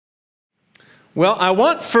Well, I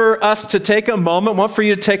want for us to take a moment, want for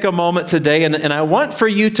you to take a moment today, and I want for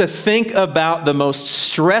you to think about the most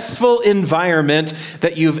stressful environment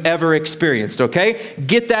that you've ever experienced, okay?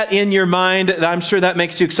 Get that in your mind. I'm sure that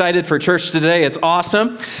makes you excited for church today. It's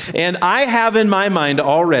awesome. And I have in my mind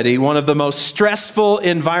already one of the most stressful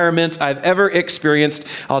environments I've ever experienced.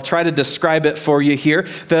 I'll try to describe it for you here.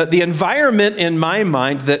 The environment in my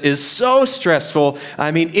mind that is so stressful,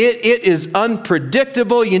 I mean, it is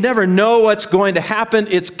unpredictable. You never know what's going to happen.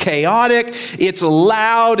 It's chaotic. It's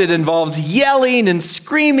loud. It involves yelling and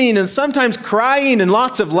screaming and sometimes crying and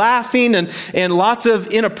lots of laughing and lots of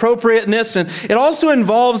inappropriateness. And it also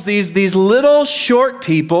involves these little short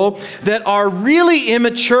people that are really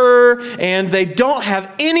immature and they don't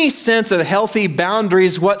have any sense of healthy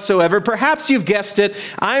boundaries whatsoever. Perhaps you've guessed it.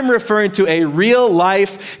 I'm referring to a real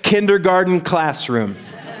life kindergarten classroom.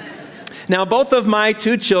 Now, both of my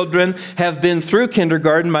two children have been through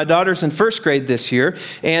kindergarten. My daughter's in first grade this year.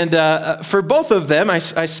 And for both of them, I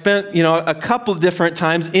spent, a couple different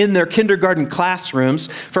times in their kindergarten classrooms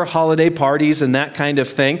for holiday parties and that kind of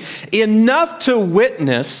thing. Enough to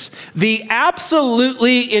witness the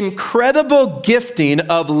absolutely incredible gifting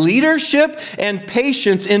of leadership and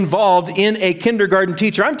patience involved in a kindergarten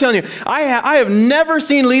teacher. I'm telling you, I have never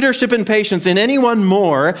seen leadership and patience in anyone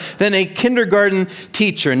more than a kindergarten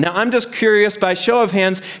teacher. Now, I'm just curious, by show of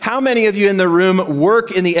hands, how many of you in the room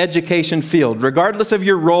work in the education field, regardless of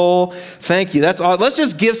your role? Thank you. That's all. Let's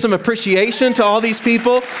just give some appreciation to all these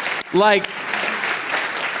people.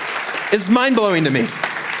 It's mind-blowing to me.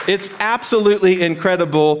 It's absolutely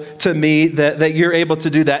incredible to me that you're able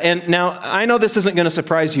to do that. And now, I know this isn't going to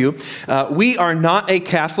surprise you. We are not a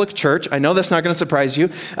Catholic church. I know that's not going to surprise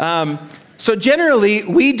you. So generally,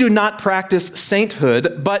 we do not practice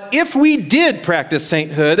sainthood, but if we did practice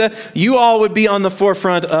sainthood, you all would be on the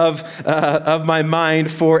forefront of my mind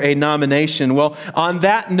for a nomination. Well, on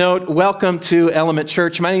that note, welcome to Element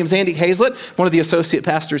Church. My name is Andy Hazlett, one of the associate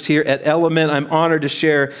pastors here at Element. I'm honored to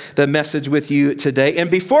share the message with you today. And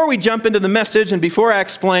before we jump into the message, and before I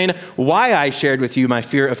explain why I shared with you my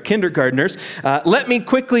fear of kindergartners, let me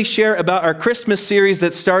quickly share about our Christmas series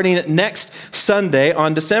that's starting next Sunday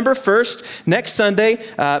on December 1st. Next Sunday,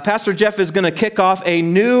 Pastor Jeff is going to kick off a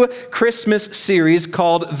new Christmas series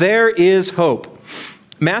called There Is Hope.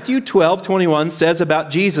 Matthew 12:21 says about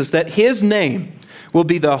Jesus that his name will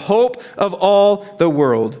be the hope of all the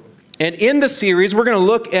world. And in the series, we're going to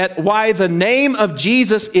look at why the name of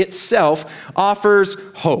Jesus itself offers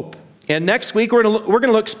hope. And next week, we're going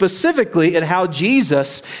to look specifically at how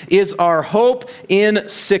Jesus is our hope in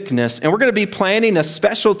sickness. And we're going to be planning a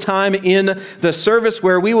special time in the service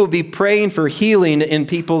where we will be praying for healing in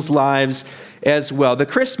people's lives as well. The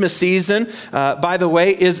Christmas season, by the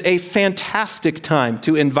way, is a fantastic time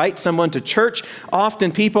to invite someone to church.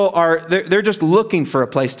 Often people they're just looking for a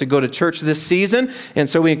place to go to church this season. And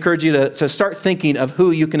so we encourage you to start thinking of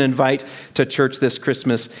who you can invite to church this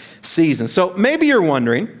Christmas season. So maybe you're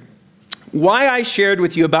wondering why I shared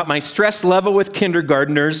with you about my stress level with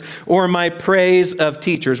kindergartners or my praise of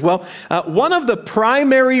teachers. Well, one of the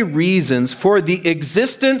primary reasons for the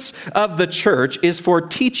existence of the church is for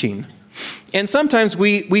teaching. And sometimes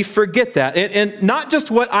we forget that. And not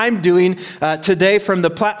just what I'm doing today from the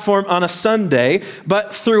platform on a Sunday,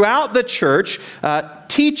 but throughout the church,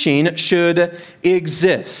 teaching should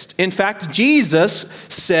exist. In fact, Jesus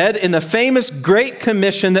said in the famous Great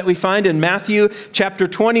Commission that we find in Matthew chapter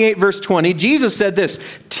 28, verse 20, Jesus said this,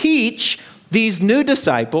 "Teach these new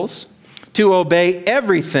disciples to obey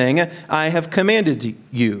everything I have commanded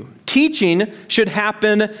you." Teaching should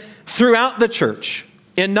happen throughout the church,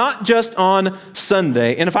 and not just on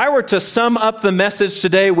Sunday. And if I were to sum up the message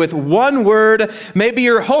today with one word, maybe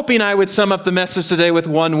you're hoping I would sum up the message today with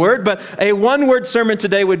one word, but a one-word sermon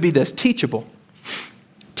today would be this: teachable.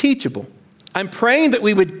 Teachable. I'm praying that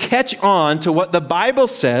we would catch on to what the Bible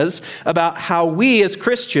says about how we as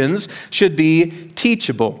Christians should be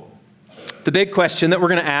teachable. The big question that we're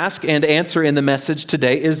going to ask and answer in the message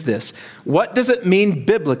today is this: what does it mean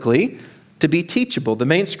biblically to be teachable? The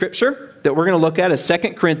main scripture that we're going to look at is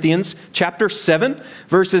 2 Corinthians chapter 7,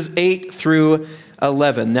 verses 8 through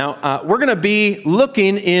 11. Now, we're going to be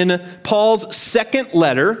looking in Paul's second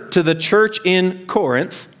letter to the church in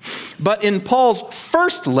Corinth. But in Paul's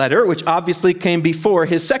first letter, which obviously came before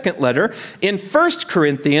his second letter, in 1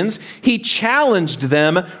 Corinthians, he challenged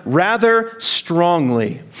them rather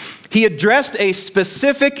strongly. He addressed a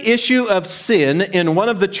specific issue of sin in one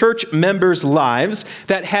of the church members' lives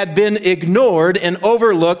that had been ignored and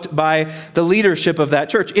overlooked by the leadership of that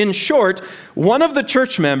church. In short, one of the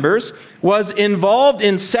church members was involved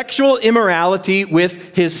in sexual immorality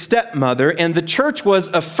with his stepmother, and the church was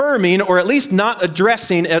affirming, or at least not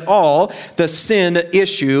addressing at all, the sin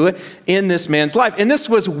issue in this man's life. And this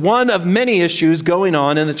was one of many issues going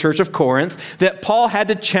on in the church of Corinth that Paul had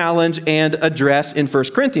to challenge and address in 1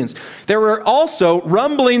 Corinthians. There were also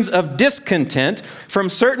rumblings of discontent from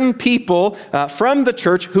certain people from the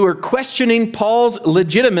church who were questioning Paul's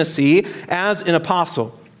legitimacy as an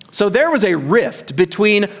apostle. So there was a rift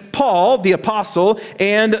between Paul, the apostle,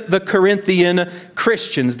 and the Corinthian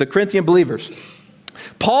Christians, the Corinthian believers.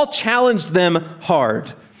 Paul challenged them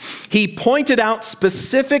hard. He pointed out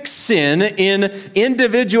specific sin in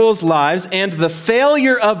individuals' lives and the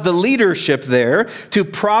failure of the leadership there to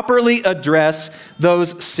properly address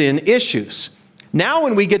those sin issues. Now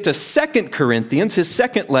when we get to 2 Corinthians, his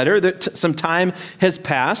second letter, that some time has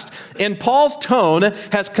passed, and Paul's tone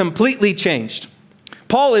has completely changed.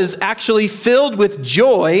 Paul is actually filled with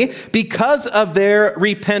joy because of their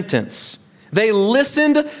repentance. They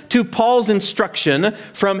listened to Paul's instruction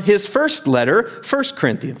from his first letter, 1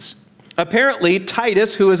 Corinthians. Apparently,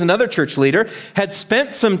 Titus, who is another church leader, had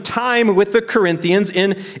spent some time with the Corinthians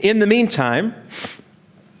in the meantime.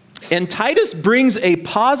 And Titus brings a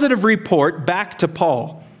positive report back to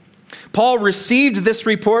Paul. Paul received this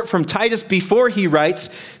report from Titus before he writes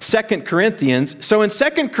 2 Corinthians. So in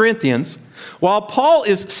 2 Corinthians, while Paul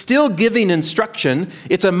is still giving instruction,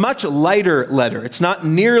 it's a much lighter letter. It's not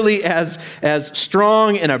nearly as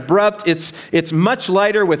strong and abrupt. It's much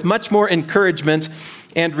lighter with much more encouragement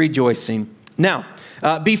and rejoicing. Now,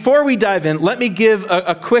 before we dive in, let me give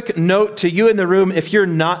a quick note to you in the room if you're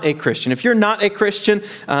not a Christian. If you're not a Christian,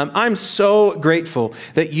 I'm so grateful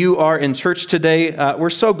that you are in church today.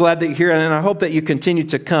 We're so glad that you're here, and I hope that you continue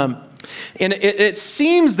to come. And it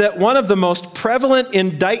seems that one of the most prevalent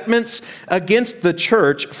indictments against the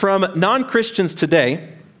church from non-Christians today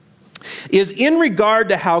is in regard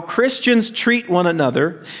to how Christians treat one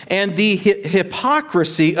another and the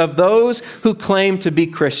hypocrisy of those who claim to be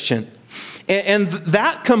Christian. And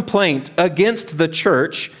that complaint against the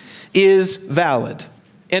church is valid.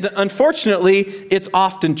 And unfortunately, it's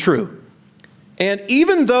often true. And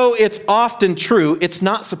even though it's often true, it's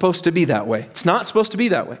not supposed to be that way. It's not supposed to be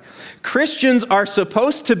that way. Christians are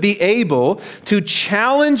supposed to be able to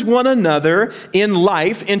challenge one another in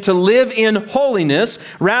life and to live in holiness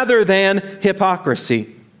rather than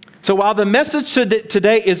hypocrisy. So while the message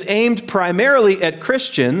today is aimed primarily at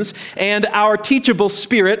Christians and our teachable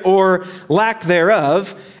spirit or lack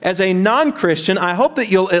thereof, as a non-Christian, I hope that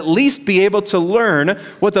you'll at least be able to learn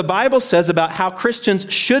what the Bible says about how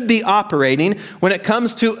Christians should be operating when it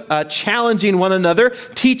comes to challenging one another,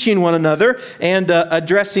 teaching one another, and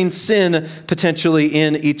addressing sin potentially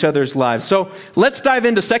in each other's lives. So let's dive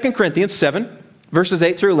into 2 Corinthians 7, verses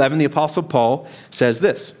 8 through 11. The Apostle Paul says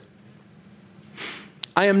this: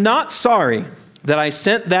 I am not sorry that I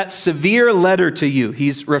sent that severe letter to you.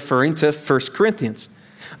 He's referring to 1 Corinthians.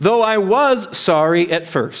 Though I was sorry at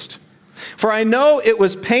first, for I know it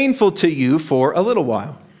was painful to you for a little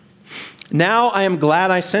while. Now I am glad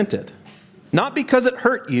I sent it, not because it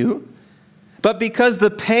hurt you, but because the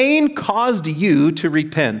pain caused you to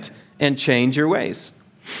repent and change your ways.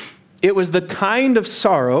 It was the kind of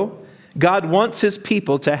sorrow God wants his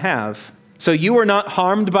people to have, so you are not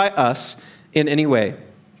harmed by us in any way.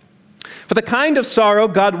 For the kind of sorrow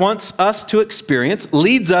God wants us to experience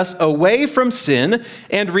leads us away from sin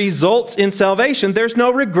and results in salvation. There's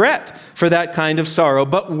no regret for that kind of sorrow,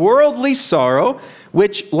 but worldly sorrow,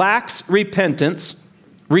 which lacks repentance,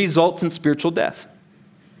 results in spiritual death.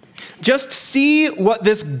 Just see what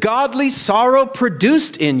this godly sorrow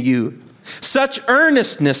produced in you. Such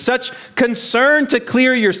earnestness, such concern to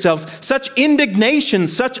clear yourselves, such indignation,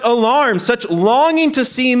 such alarm, such longing to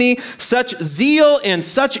see me, such zeal, and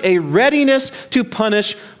such a readiness to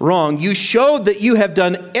punish wrong. You showed that you have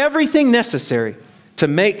done everything necessary to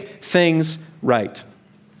make things right.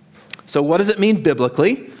 So what does it mean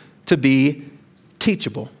biblically to be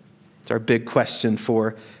teachable? It's our big question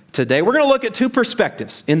for today. We're going to look at two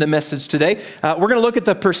perspectives in the message today. We're going to look at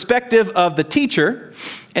the perspective of the teacher,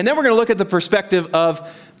 and then we're going to look at the perspective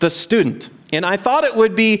of the student. And I thought it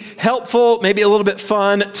would be helpful, maybe a little bit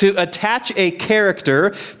fun, to attach a character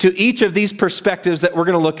to each of these perspectives that we're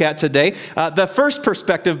going to look at today. The first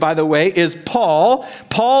perspective, by the way, is Paul.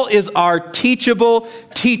 Paul is our teachable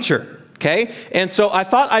teacher. Okay? And so I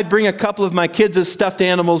thought I'd bring a couple of my kids' stuffed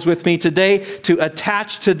animals with me today to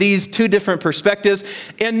attach to these two different perspectives.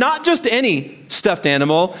 And not just any stuffed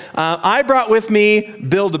animal. I brought with me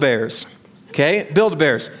Build-A-Bears. Okay?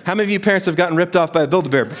 Build-A-Bears. How many of you parents have gotten ripped off by a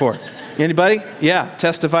Build-A-Bear before? Anybody? Yeah,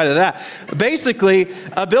 testify to that. Basically,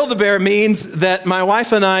 a Build-A-Bear means that my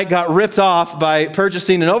wife and I got ripped off by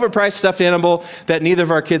purchasing an overpriced stuffed animal that neither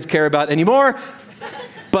of our kids care about anymore.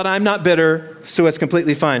 But I'm not bitter, so it's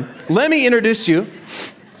completely fine. Let me introduce you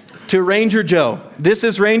to Ranger Joe. This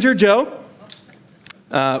is Ranger Joe.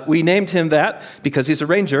 We named him that because he's a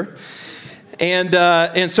ranger.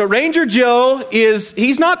 And so Ranger Joe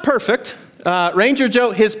he's not perfect. Ranger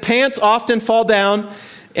Joe, his pants often fall down,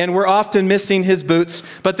 and we're often missing his boots.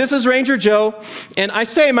 But this is Ranger Joe, and I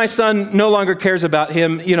say my son no longer cares about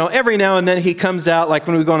him. You know, every now and then he comes out, like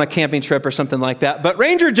when we go on a camping trip or something like that. But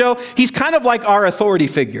Ranger Joe, he's kind of like our authority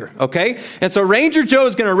figure, okay? And so Ranger Joe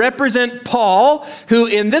is going to represent Paul, who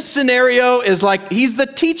in this scenario is like, he's the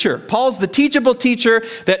teacher. Paul's the teachable teacher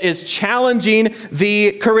that is challenging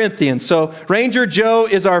the Corinthians. So Ranger Joe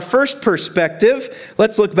is our first perspective.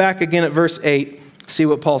 Let's look back again at verse 8, see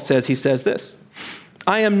what Paul says. He says this: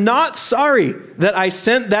 I am not sorry that I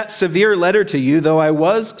sent that severe letter to you, though I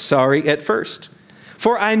was sorry at first.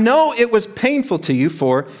 For I know it was painful to you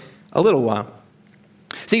for a little while.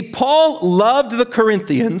 See, Paul loved the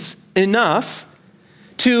Corinthians enough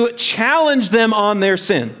to challenge them on their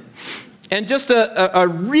sin. And just a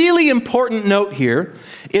really important note here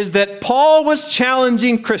is that Paul was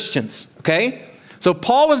challenging Christians, okay? So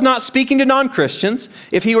Paul was not speaking to non-Christians.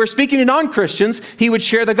 If he were speaking to non-Christians, he would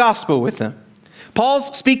share the gospel with them.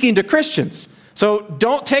 Paul's speaking to Christians. So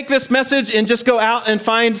don't take this message and just go out and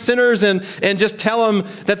find sinners and just tell them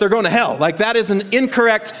that they're going to hell. Like, that is an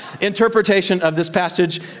incorrect interpretation of this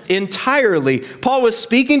passage entirely. Paul was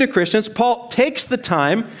speaking to Christians. Paul takes the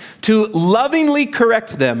time to lovingly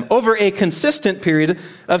correct them over a consistent period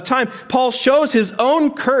of time. Paul shows his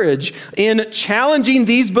own courage in challenging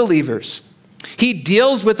these believers. He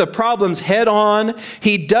deals with the problems head on.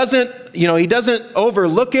 He doesn't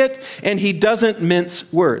overlook it, and he doesn't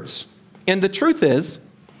mince words. And the truth is,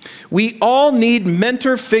 we all need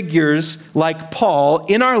mentor figures like Paul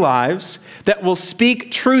in our lives that will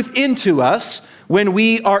speak truth into us when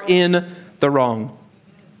we are in the wrong.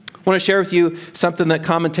 I want to share with you something that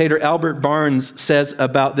commentator Albert Barnes says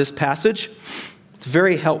about this passage. It's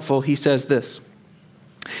very helpful. He says this: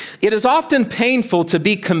 it is often painful to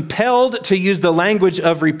be compelled to use the language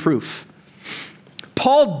of reproof.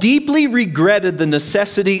 Paul deeply regretted the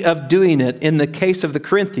necessity of doing it in the case of the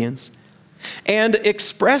Corinthians and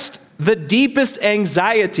expressed the deepest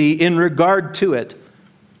anxiety in regard to it.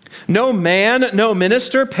 No man, no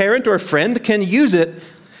minister, parent, or friend can use it,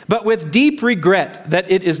 but with deep regret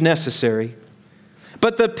that it is necessary.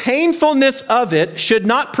 But the painfulness of it should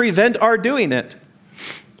not prevent our doing it.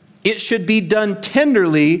 It should be done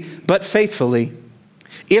tenderly but faithfully.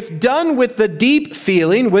 If done with the deep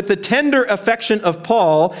feeling, with the tender affection of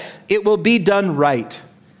Paul, it will be done right.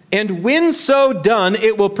 And when so done,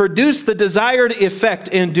 it will produce the desired effect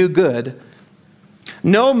and do good.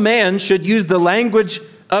 No man should use the language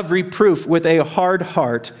of reproof with a hard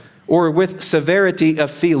heart or with severity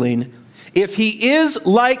of feeling. If he is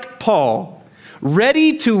like Paul,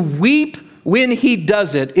 ready to weep when he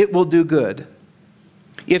does it, it will do good.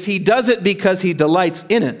 If he does it because he delights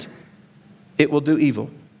in it, it will do evil.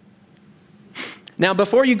 Now,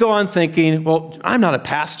 before you go on thinking, well, I'm not a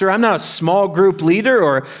pastor, I'm not a small group leader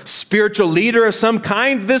or spiritual leader of some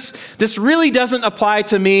kind, this really doesn't apply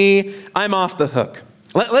to me, I'm off the hook.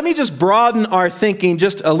 Let me just broaden our thinking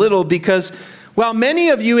just a little, because while many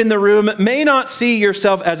of you in the room may not see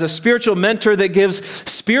yourself as a spiritual mentor that gives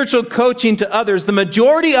spiritual coaching to others, the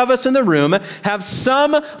majority of us in the room have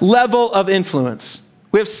some level of influence.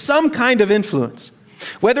 We have some kind of influence.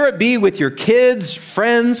 Whether it be with your kids,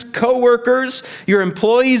 friends, coworkers, your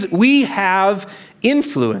employees, we have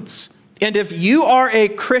influence. And if you are a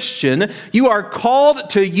Christian, you are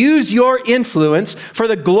called to use your influence for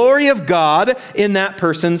the glory of God in that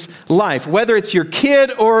person's life, whether it's your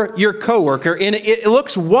kid or your coworker. And it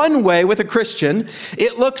looks one way with a Christian,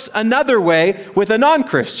 it looks another way with a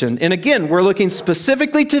non-Christian. And again, we're looking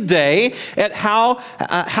specifically today at how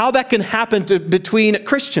that can happen between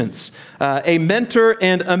Christians, a mentor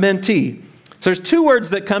and a mentee. So there's two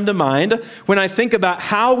words that come to mind when I think about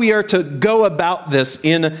how we are to go about this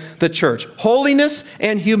in the church: holiness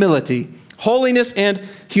and humility. Holiness and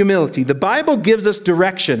humility. The Bible gives us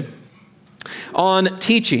direction on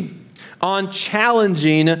teaching, on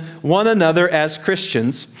challenging one another as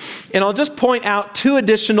Christians. And I'll just point out two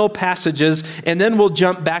additional passages, and then we'll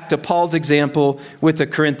jump back to Paul's example with the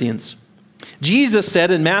Corinthians. Jesus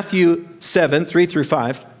said in Matthew 7, 3 through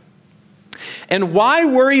 5, "And why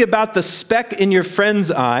worry about the speck in your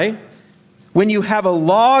friend's eye when you have a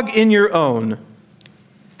log in your own?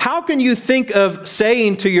 How can you think of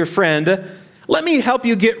saying to your friend, 'Let me help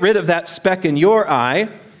you get rid of that speck in your eye,'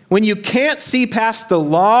 when you can't see past the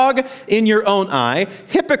log in your own eye?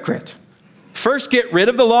 Hypocrite. First get rid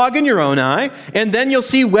of the log in your own eye, and then you'll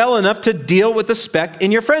see well enough to deal with the speck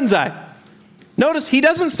in your friend's eye." Notice he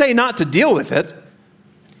doesn't say not to deal with it.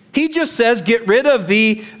 He just says get rid of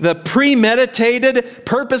the premeditated,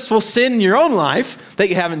 purposeful sin in your own life that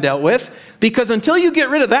you haven't dealt with, because until you get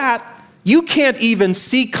rid of that, you can't even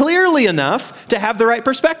see clearly enough to have the right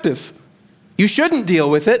perspective. You shouldn't deal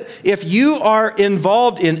with it. If you are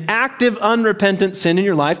involved in active, unrepentant sin in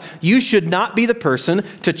your life, you should not be the person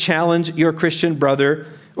to challenge your Christian brother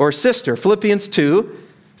or sister. Philippians 2,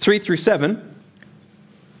 3 through 7.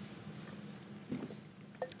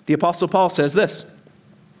 The Apostle Paul says this.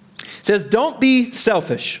 He says, "Don't be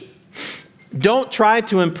selfish. Don't try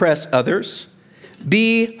to impress others.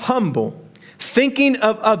 Be humble, thinking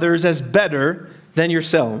of others as better than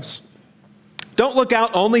yourselves. Don't look out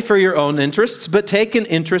only for your own interests, but take an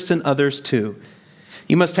interest in others too.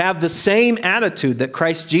 You must have the same attitude that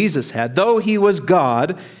Christ Jesus had. Though he was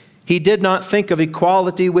God, he did not think of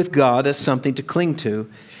equality with God as something to cling to.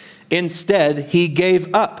 Instead, he gave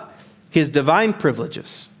up his divine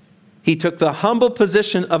privileges. He took the humble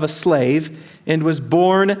position of a slave and was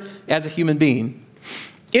born as a human being."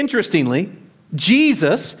 Interestingly,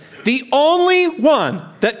 Jesus, the only one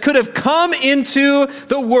that could have come into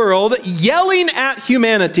the world yelling at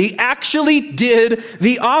humanity, actually did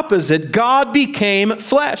the opposite. God became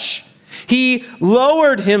flesh. He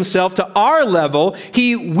lowered himself to our level.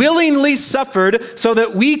 He willingly suffered so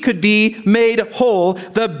that we could be made whole.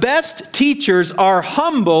 The best teachers are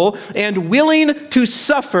humble and willing to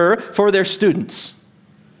suffer for their students.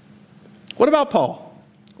 What about Paul?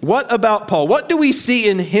 What do we see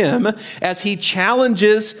in him as he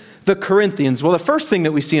challenges the Corinthians? Well, the first thing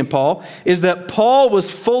that we see in Paul is that Paul was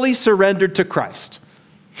fully surrendered to Christ.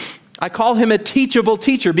 I call him a teachable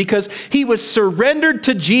teacher because he was surrendered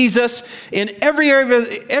to Jesus in every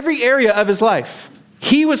area of his life.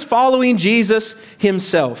 He was following Jesus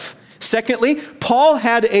himself. Secondly, Paul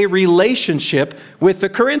had a relationship with the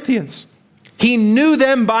Corinthians. He knew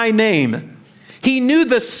them by name. He knew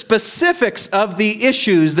the specifics of the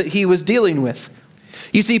issues that he was dealing with.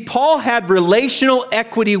 You see, Paul had relational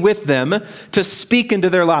equity with them to speak into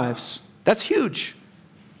their lives. That's huge.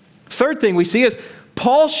 Third thing we see is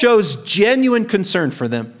Paul shows genuine concern for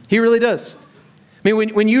them. He really does. I mean,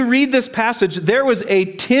 when you read this passage, there was a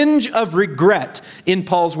tinge of regret in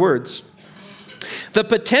Paul's words. The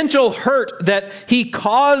potential hurt that he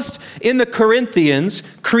caused in the Corinthians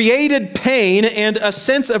created pain and a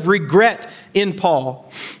sense of regret in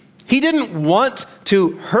Paul. He didn't want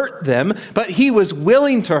to hurt them, but he was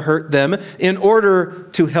willing to hurt them in order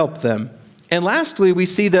to help them. And lastly, we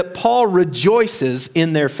see that Paul rejoices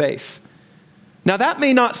in their faith. Now, that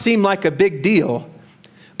may not seem like a big deal,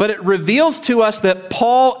 but it reveals to us that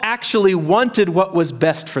Paul actually wanted what was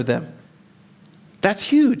best for them. That's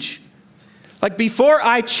huge. Like, before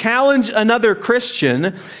I challenge another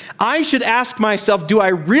Christian, I should ask myself, do I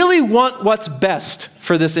really want what's best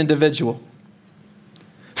for this individual?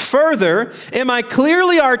 Further, am I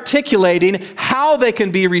clearly articulating how they can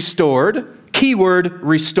be restored? Keyword,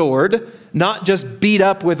 restored, not just beat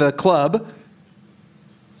up with a club.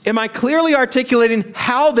 Am I clearly articulating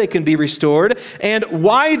how they can be restored and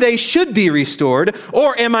why they should be restored?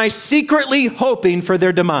 Or am I secretly hoping for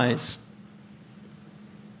their demise?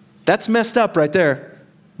 That's messed up right there.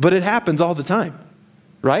 But it happens all the time,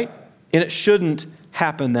 right? And it shouldn't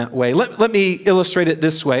happen that way. Let me illustrate it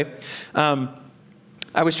this way.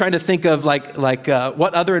 I was trying to think of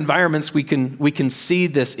what other environments we can see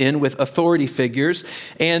this in with authority figures.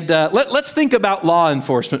 And let's think about law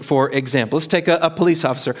enforcement, for example. Let's take a police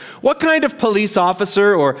officer. What kind of police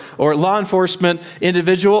officer or law enforcement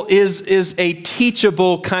individual is a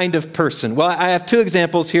teachable kind of person? Well, I have two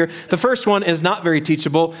examples here. The first one is not very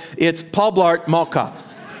teachable. It's Paul Blart, Mall Cop.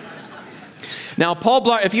 Now, Paul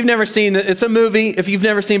Blart, if you've never seen it, it's a movie. If you've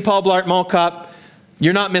never seen Paul Blart, Mall Cop,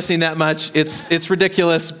 you're not missing that much. It's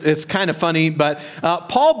ridiculous. It's kind of funny. But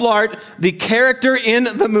Paul Blart, the character in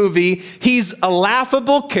the movie, he's a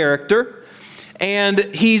laughable character. And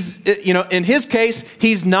he's, in his case,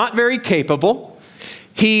 he's not very capable.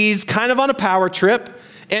 He's kind of on a power trip.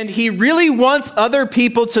 And he really wants other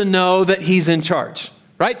people to know that he's in charge,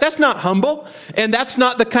 right? That's not humble, and that's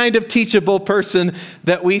not the kind of teachable person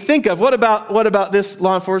that we think of. What about this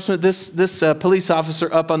law enforcement, this police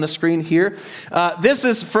officer up on the screen here? This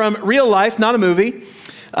is from real life, not a movie.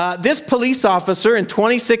 This police officer in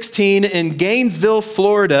 2016 in Gainesville,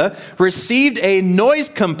 Florida, received a noise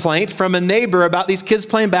complaint from a neighbor about these kids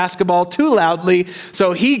playing basketball too loudly.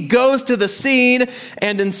 So he goes to the scene,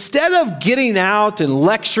 and instead of getting out and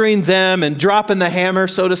lecturing them and dropping the hammer,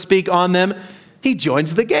 so to speak, on them, he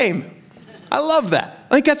joins the game. I love that.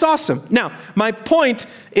 I think that's awesome. Now, my point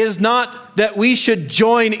is not that we should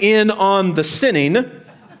join in on the sinning,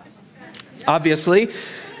 obviously.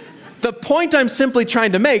 The point I'm simply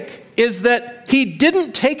trying to make is that he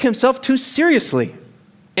didn't take himself too seriously.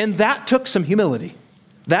 And that took some humility.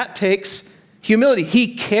 That takes humility.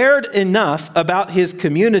 He cared enough about his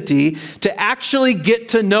community to actually get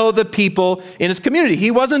to know the people in his community.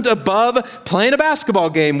 He wasn't above playing a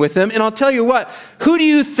basketball game with them. And I'll tell you what, who do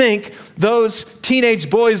you think those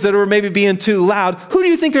teenage boys that were maybe being too loud, who do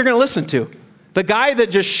you think they're going to listen to? The guy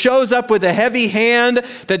that just shows up with a heavy hand,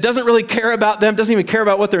 that doesn't really care about them, doesn't even care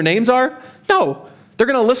about what their names are? No, they're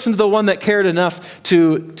going to listen to the one that cared enough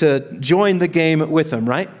to join the game with them,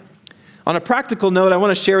 right? On a practical note, I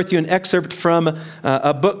want to share with you an excerpt from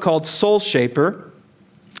a book called Soul Shaper.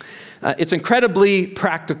 It's incredibly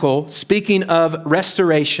practical. Speaking of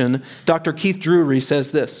restoration, Dr. Keith Drury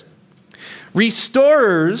says this: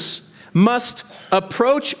 restorers must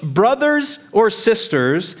approach brothers or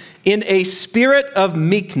sisters in a spirit of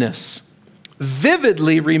meekness,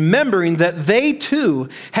 vividly remembering that they too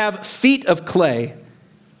have feet of clay.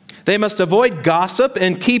 They must avoid gossip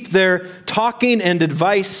and keep their talking and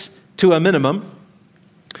advice to a minimum.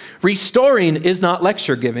 Restoring is not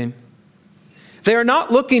lecture giving. They are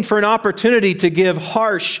not looking for an opportunity to give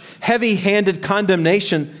harsh, heavy-handed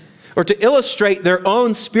condemnation or to illustrate their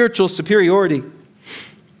own spiritual superiority.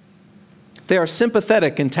 They are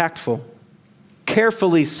sympathetic and tactful,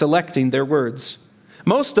 carefully selecting their words.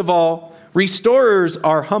 Most of all, restorers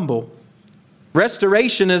are humble.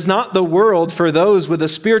 Restoration is not the world for those with a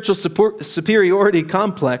spiritual superiority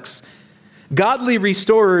complex. Godly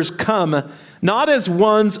restorers come not as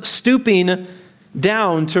ones stooping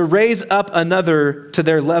down to raise up another to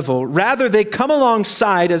their level. Rather, they come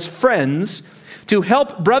alongside as friends to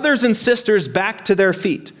help brothers and sisters back to their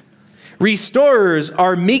feet. Restorers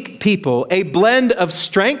are meek people, a blend of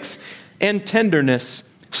strength and tenderness,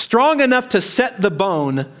 strong enough to set the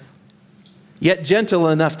bone, yet gentle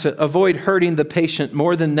enough to avoid hurting the patient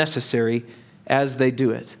more than necessary as they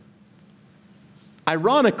do it.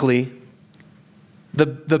 Ironically, the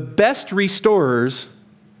best restorers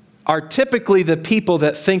are typically the people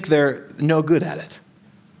that think they're no good at it.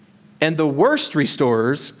 And the worst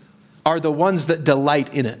restorers are the ones that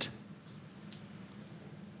delight in it.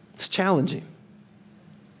 It's challenging.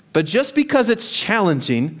 But just because it's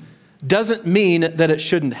challenging doesn't mean that it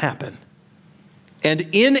shouldn't happen. And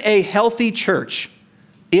in a healthy church,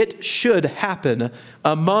 it should happen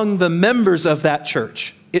among the members of that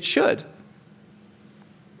church. It should.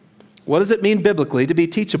 What does it mean biblically to be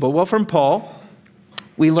teachable? Well, from Paul,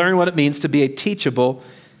 we learn what it means to be a teachable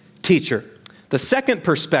teacher. The second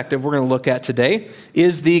perspective we're going to look at today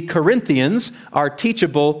is the Corinthians are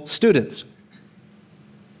teachable students.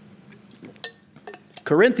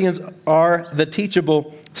 Corinthians are the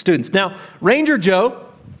teachable students. Now, Ranger Joe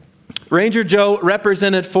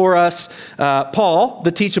represented for us Paul,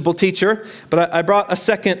 the teachable teacher, but I brought a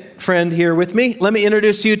second friend here with me. Let me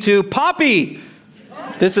introduce you to Poppy.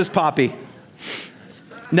 This is Poppy.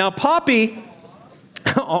 Now, Poppy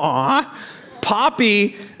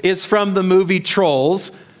is from the movie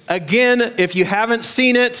Trolls. Again, if you haven't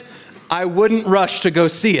seen it, I wouldn't rush to go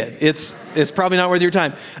see it. It's probably not worth your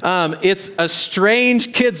time. It's a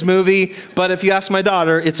strange kids movie, but if you ask my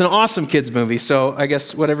daughter, it's an awesome kids movie. So I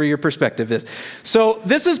guess whatever your perspective is. So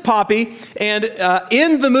this is Poppy, and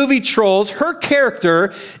in the movie Trolls, her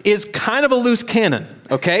character is kind of a loose cannon,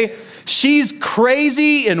 okay? She's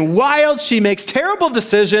crazy and wild. She makes terrible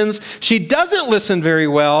decisions. She doesn't listen very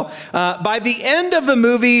well. By the end of the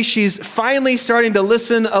movie, she's finally starting to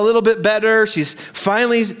listen a little bit better. She's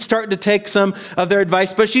finally starting to take some of their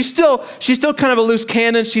advice, but she's still kind of a loose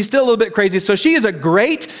cannon. She's still a little bit crazy. So she is a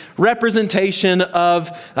great representation of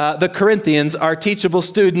the Corinthians, our teachable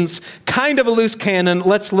students, kind of a loose cannon.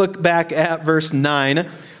 Let's look back at verse 9.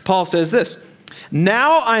 Paul says this: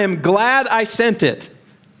 "Now I am glad I sent it."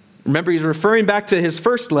 Remember, he's referring back to his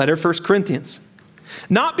first letter, 1 Corinthians.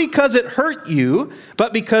 "Not because it hurt you,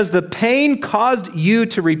 but because the pain caused you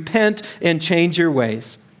to repent and change your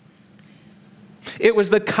ways. It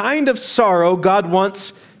was the kind of sorrow God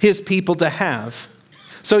wants his people to have.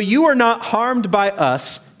 so you are not harmed by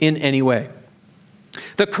us in any way.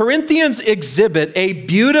 The Corinthians exhibit a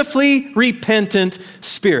beautifully repentant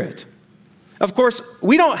spirit. Of course,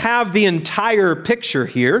 we don't have the entire picture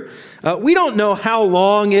here. We don't know how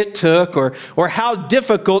long it took or how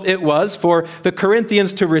difficult it was for the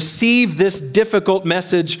Corinthians to receive this difficult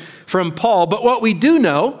message from Paul. But what we do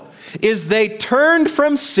know is they turned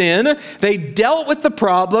from sin, they dealt with the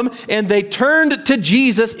problem, and they turned to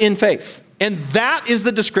Jesus in faith. And that is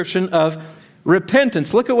the description of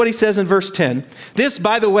repentance. Look at what he says in verse 10. This,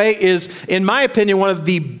 by the way, is, in my opinion, one of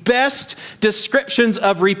the best descriptions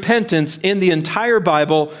of repentance in the entire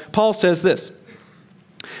Bible. Paul says this: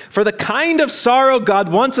 "For the kind of sorrow God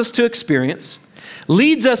wants us to experience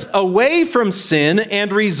leads us away from sin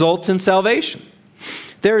and results in salvation.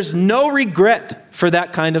 There is no regret for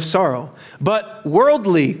that kind of sorrow, but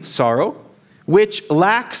worldly sorrow, which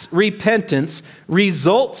lacks repentance,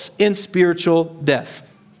 results in spiritual death."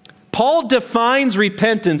 Paul defines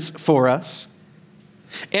repentance for us,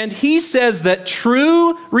 and he says that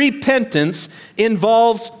true repentance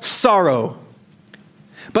involves sorrow.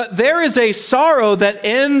 But there is a sorrow that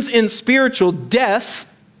ends in spiritual death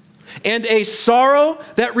and a sorrow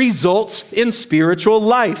that results in spiritual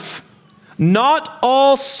life. Not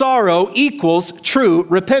all sorrow equals true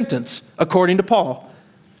repentance, according to Paul.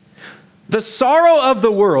 The sorrow of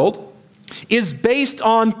the world is based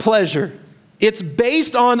on pleasure. It's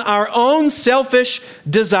based on our own selfish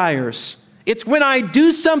desires. It's when I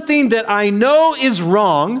do something that I know is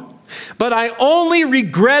wrong, but I only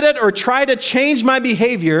regret it or try to change my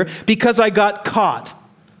behavior because I got caught.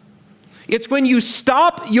 It's when you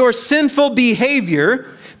stop your sinful behavior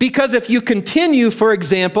because if you continue, for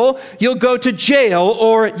example, you'll go to jail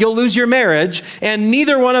or you'll lose your marriage, and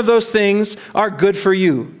neither one of those things are good for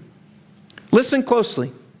you. Listen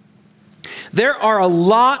closely. There are a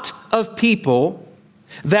lot of people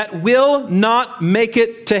that will not make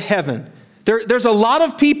it to heaven. There's a lot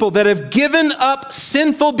of people that have given up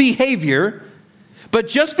sinful behavior, but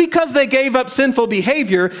just because they gave up sinful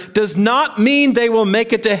behavior does not mean they will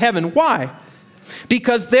make it to heaven. Why?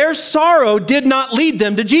 Because their sorrow did not lead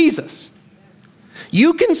them to Jesus.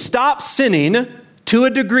 You can stop sinning to a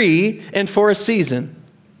degree and for a season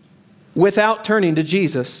without turning to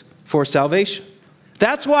Jesus for salvation.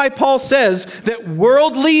 That's why Paul says that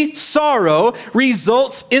worldly sorrow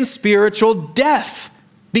results in spiritual death,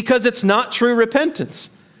 because it's not true repentance.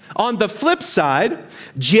 On the flip side,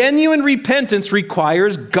 genuine repentance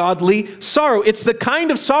requires godly sorrow. It's the kind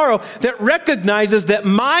of sorrow that recognizes that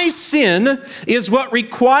my sin is what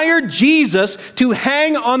required Jesus to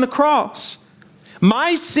hang on the cross.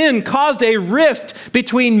 My sin caused a rift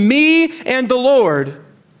between me and the Lord.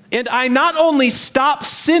 And I not only stop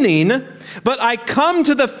sinning, but I come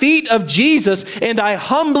to the feet of Jesus and I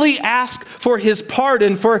humbly ask for his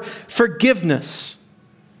pardon, for forgiveness.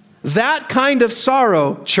 That kind of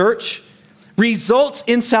sorrow, church, results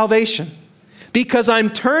in salvation because I'm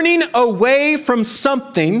turning away from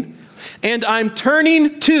something and I'm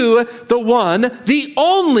turning to the one, the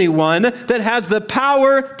only one that has the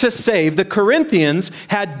power to save. The Corinthians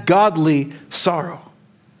had godly sorrow.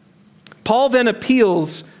 Paul then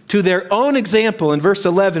appeals to their own example in verse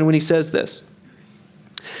 11 when he says this: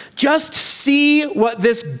 "Just see what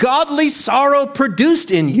this godly sorrow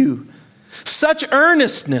produced in you. Such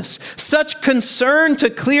earnestness, such concern to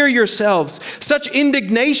clear yourselves, such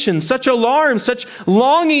indignation, such alarm, such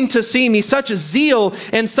longing to see me, such zeal,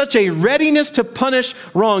 and such a readiness to punish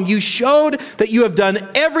wrong. You showed that you have done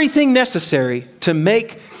everything necessary to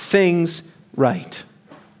make things right."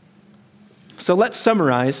 So let's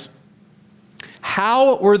summarize.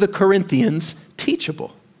 How were the Corinthians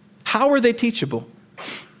teachable? How were they teachable?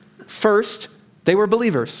 First, they were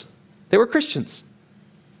believers. They were Christians.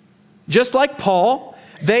 Just like Paul,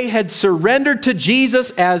 they had surrendered to Jesus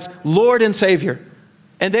as Lord and Savior.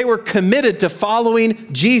 And they were committed to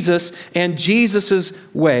following Jesus and Jesus'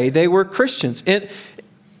 way. They were Christians. And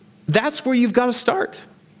that's where you've got to start.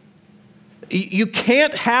 You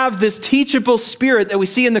can't have this teachable spirit that we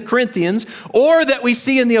see in the Corinthians or that we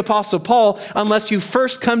see in the Apostle Paul unless you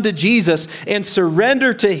first come to Jesus and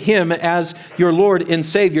surrender to him as your Lord and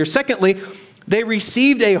Savior. Secondly, they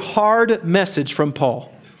received a hard message from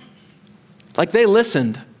Paul. Like they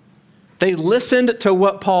listened. They listened to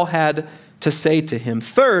what Paul had to say to him.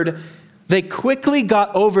 Third, they quickly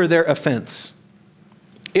got over their offense.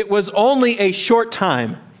 It was only a short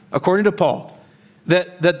time, according to Paul,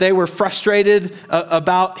 that they were frustrated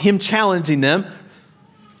about him challenging them,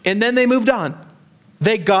 and then they moved on.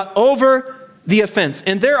 They got over the offense.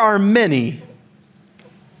 And there are many,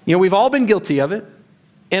 we've all been guilty of it,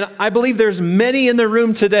 and I believe there's many in the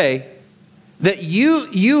room today that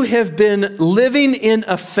you have been living in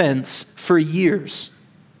offense for years.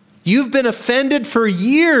 You've been offended for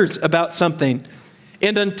years about something.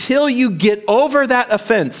 And until you get over that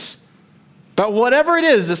offense, about whatever it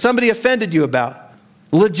is that somebody offended you about,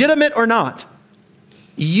 legitimate or not,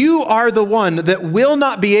 you are the one that will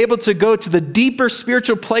not be able to go to the deeper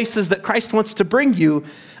spiritual places that Christ wants to bring you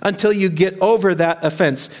until you get over that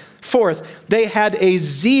offense. Fourth, they had a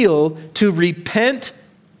zeal to repent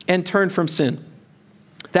and turn from sin.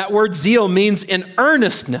 That word zeal means an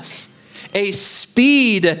earnestness, a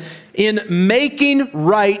speed in making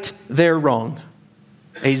right their wrong,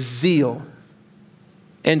 a zeal.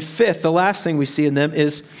 And fifth, the last thing we see in them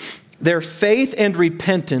is their faith and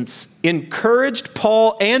repentance encouraged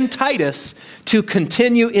Paul and Titus to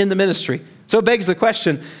continue in the ministry. So it begs the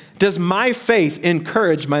question, does my faith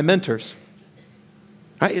encourage my mentors?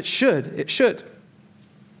 Right? It should. It should.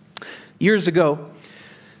 Years ago,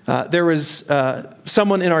 there was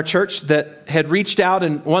someone in our church that had reached out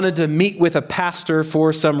and wanted to meet with a pastor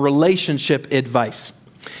for some relationship advice.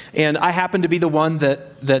 And I happened to be the one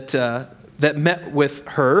that met with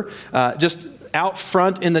her just out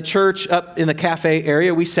front in the church, up in the cafe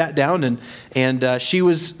area. We sat down and she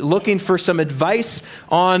was looking for some advice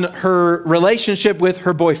on her relationship with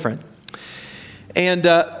her boyfriend. And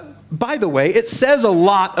by the way, it says a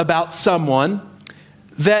lot about someone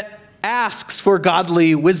that asks for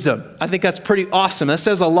godly wisdom. I think that's pretty awesome. That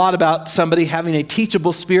says a lot about somebody having a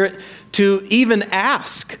teachable spirit to even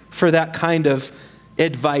ask for that kind of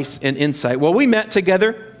advice and insight. Well, we met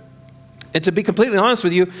together. And to be completely honest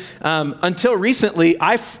with you, until recently,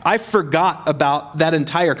 I forgot about that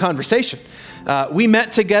entire conversation. We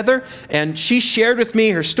met together, and she shared with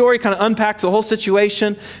me her story, kind of unpacked the whole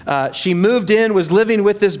situation. She moved in, was living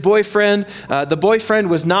with this boyfriend. The boyfriend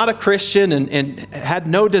was not a Christian and had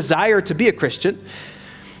no desire to be a Christian.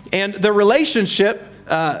 And the relationship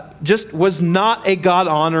just was not a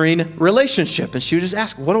God-honoring relationship. And she would just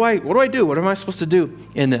ask, what do I do? What am I supposed to do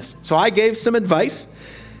in this? So I gave some advice.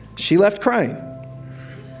 She left crying.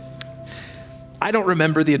 I don't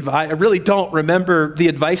remember the advice. I really don't remember the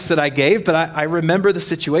advice that I gave, but I remember the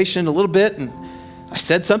situation a little bit, and I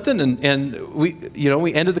said something, and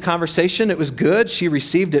we ended the conversation. It was good. She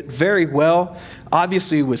received it very well.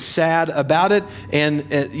 Obviously, was sad about it, and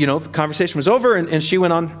the conversation was over, and she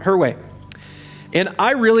went on her way. And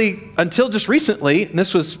I really, until just recently, and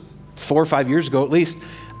this was 4 or 5 years ago at least,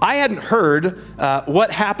 I hadn't heard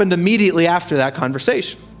what happened immediately after that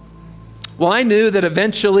conversation. Well, I knew that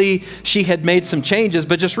eventually she had made some changes,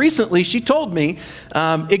 but just recently she told me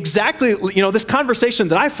exactly, this conversation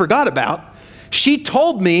that I forgot about. She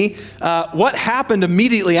told me what happened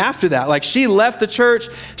immediately after that. Like, she left the church.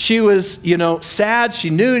 She was, sad. She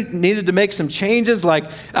needed to make some changes. Like,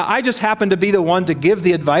 I just happened to be the one to give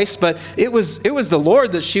the advice, but it was the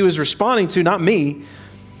Lord that she was responding to, not me.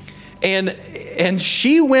 And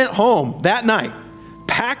she went home that night,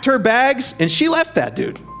 packed her bags, and she left that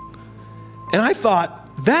dude. And I thought,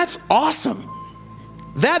 that's awesome.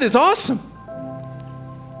 That is awesome.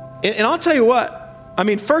 And I'll tell you what,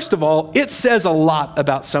 first of all, it says a lot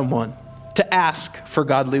about someone to ask for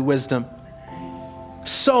godly wisdom.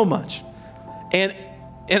 So much. And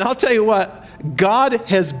I'll tell you what, God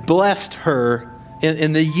has blessed her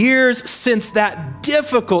in the years since that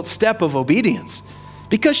difficult step of obedience,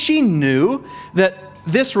 because she knew that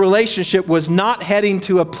this relationship was not heading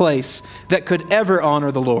to a place that could ever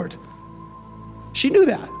honor the Lord. She knew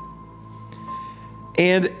that.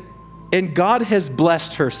 And God has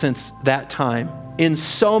blessed her since that time in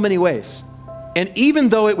so many ways. And even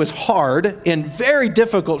though it was hard and very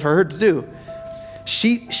difficult for her to do,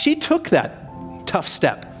 she took that tough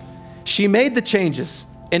step. She made the changes.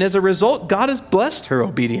 And as a result, God has blessed her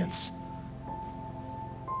obedience.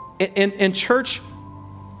 And church,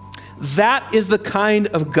 that is the kind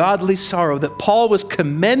of godly sorrow that Paul was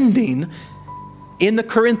commending in the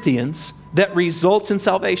Corinthians that results in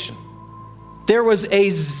salvation. There was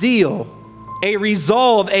a zeal, a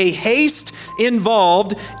resolve, a haste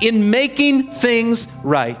involved in making things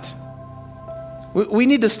right. We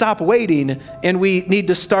need to stop waiting, and we need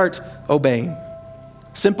to start obeying.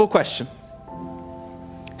 Simple question.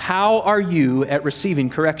 How are you at receiving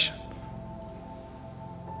correction?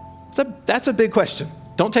 That's a big question.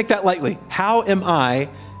 Don't take that lightly. How am I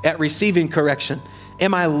at receiving correction?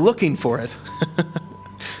 Am I looking for it?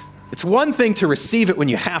 It's one thing to receive it when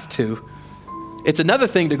you have to. It's another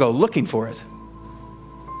thing to go looking for it.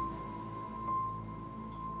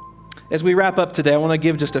 As we wrap up today, I want to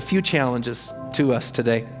give just a few challenges to us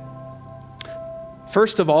today.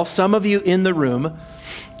 First of all, some of you in the room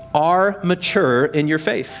are mature in your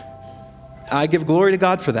faith. I give glory to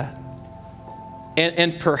God for that.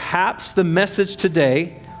 And perhaps the message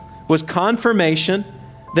today was confirmation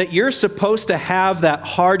that you're supposed to have that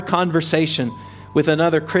hard conversation with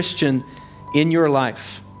another Christian in your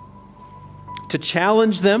life, to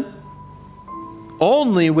challenge them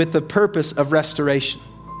only with the purpose of restoration.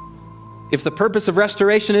 If the purpose of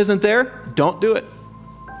restoration isn't there, don't do it.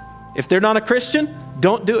 If they're not a Christian,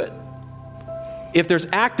 don't do it. If there's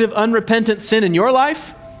active, unrepentant sin in your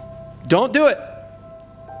life, don't do it.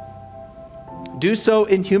 Do so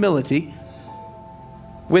in humility,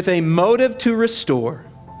 with a motive to restore.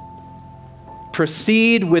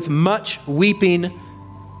 Proceed with much weeping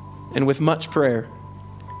and with much prayer.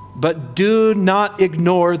 But do not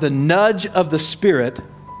ignore the nudge of the Spirit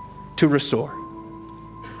to restore.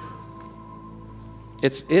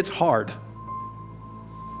 It's hard,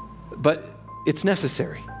 but it's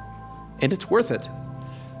necessary, and it's worth it.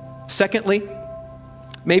 Secondly,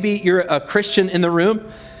 maybe you're a Christian in the room,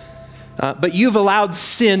 but you've allowed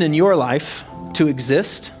sin in your life to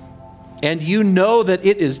exist, and you know that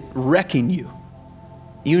it is wrecking you.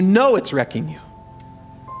 You know it's wrecking you.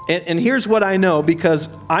 And here's what I know, because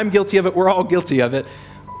I'm guilty of it, we're all guilty of it.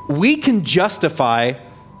 We can justify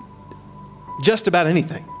just about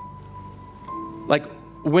anything. Like,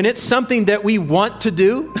 when it's something that we want to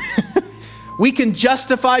do, we can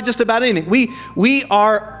justify just about anything. We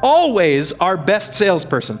are always our best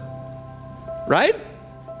salesperson, right?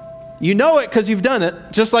 You know it because you've done it,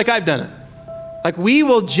 just like I've done it. Like, we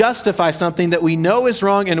will justify something that we know is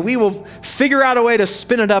wrong, and we will figure out a way to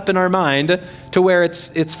spin it up in our mind to where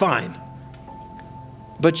it's fine.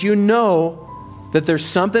 But you know that there's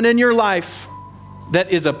something in your life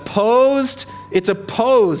that is opposed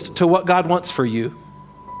to what God wants for you.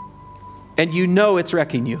 And you know it's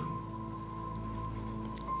wrecking you.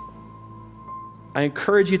 I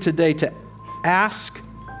encourage you today to ask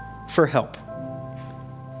for help.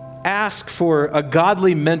 Ask for a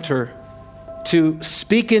godly mentor to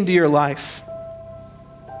speak into your life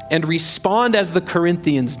and respond as the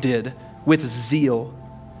Corinthians did, with zeal.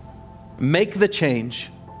 Make the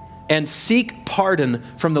change and seek pardon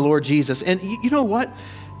from the Lord Jesus. And you know what?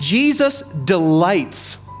 Jesus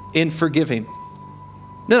delights in forgiving.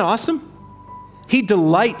 Isn't that awesome? He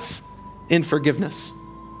delights in forgiveness.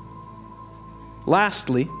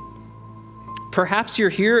 Lastly, perhaps you're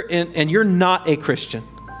here and you're not a Christian,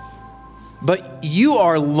 but you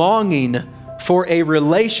are longing for a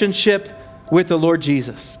relationship with the Lord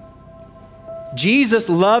Jesus. Jesus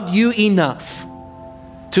loved you enough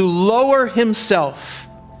to lower himself,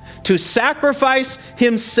 to sacrifice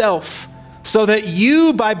himself, so that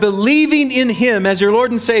you, by believing in him as your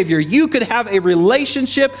Lord and Savior, you could have a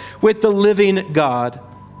relationship with the living God.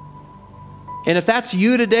 And if that's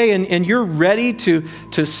you today and you're ready to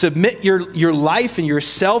submit your life and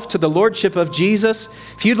yourself to the Lordship of Jesus,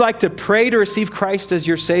 if you'd like to pray to receive Christ as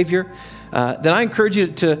your Savior, then I encourage you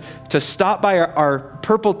to stop by our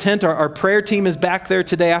purple tent. Our prayer team is back there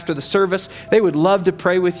today after the service. They would love to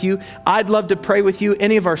pray with you. I'd love to pray with you.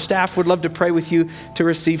 Any of our staff would love to pray with you to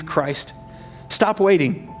receive Christ. Stop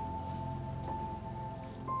waiting.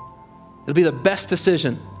 It'll be the best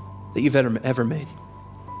decision that you've ever made.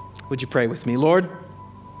 Would you pray with me? Lord,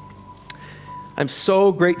 I'm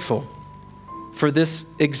so grateful for this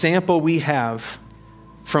example we have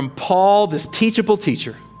from Paul, this teachable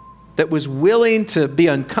teacher that was willing to be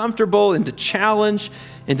uncomfortable and to challenge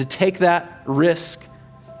and to take that risk.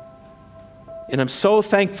 And I'm so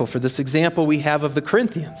thankful for this example we have of the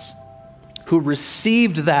Corinthians who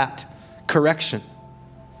received that correction.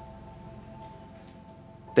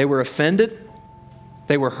 They were offended,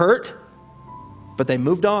 they were hurt, but they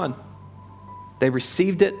moved on. They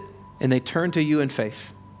received it, and they turned to you in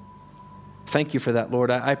faith. Thank you for that,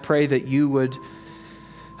 Lord. I pray that you would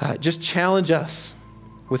just challenge us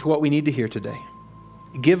with what we need to hear today.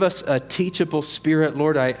 Give us a teachable spirit,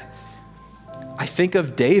 Lord. I think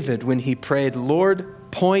of David when he prayed,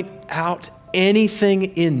 Lord, point out anything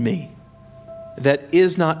in me that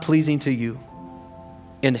is not pleasing to you,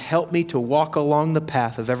 and help me to walk along the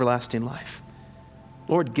path of everlasting life.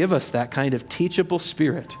 Lord, give us that kind of teachable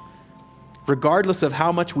spirit, regardless of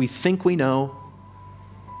how much we think we know,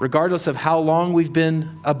 regardless of how long we've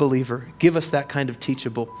been a believer. Give us that kind of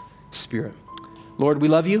teachable spirit. Lord, we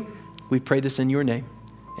love you. We pray this in your name.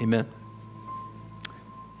 Amen.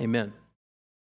 Amen.